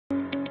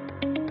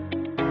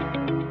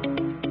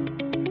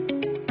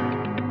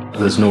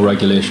There's no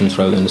regulation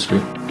throughout the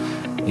industry.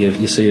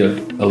 You see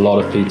a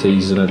lot of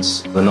PTs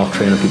and they're not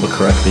training people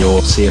correctly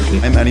or safely.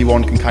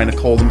 Anyone can kind of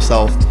call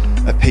themselves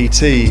a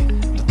PT,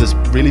 but there's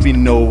really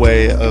been no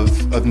way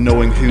of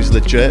knowing who's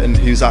legit and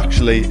who's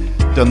actually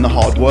done the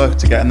hard work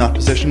to get in that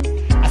position.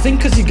 I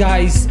think because you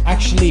guys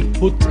actually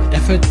put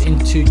effort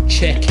into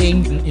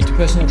checking into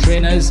personal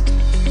trainers,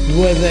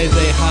 whether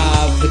they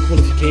have the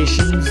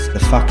qualifications. The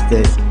fact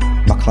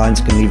that my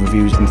clients can leave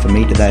reviews and for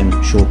me to then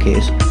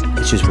showcase,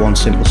 it's just one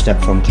simple step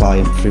from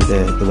client through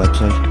the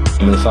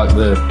website. And the fact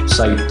the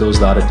site does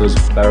that, it does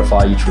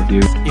verify each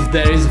review. If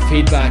there is a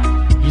feedback,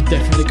 you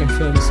definitely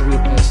confirm it's a real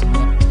person.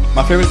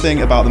 My favourite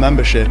thing about the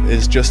membership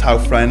is just how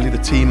friendly the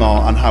team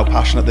are and how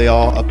passionate they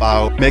are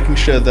about making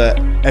sure that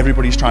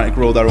everybody's trying to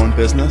grow their own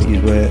business.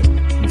 You were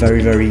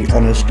very, very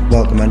honest,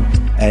 welcoming,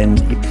 and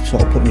you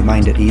sort of put my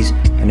mind at ease,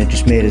 and it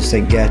just made us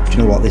think, yeah, do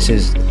you know what, this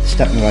is a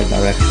step in the right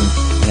direction,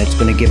 and it's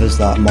going to give us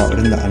that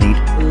marketing that I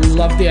need.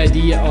 Love the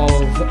idea of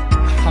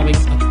having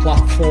a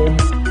platform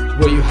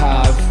where you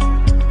have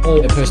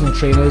all the personal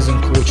trainers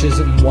and coaches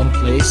in one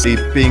place.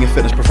 Being a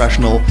fitness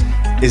professional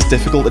is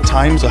difficult at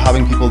times, so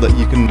having people that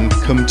you can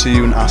come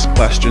to and ask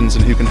questions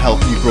and who can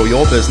help you grow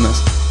your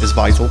business is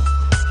vital.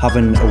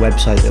 Having a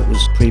website that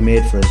was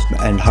pre-made for us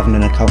and having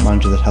an account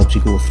manager that helps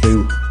you go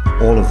through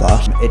all of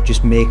that, it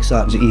just makes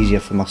that easier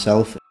for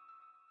myself.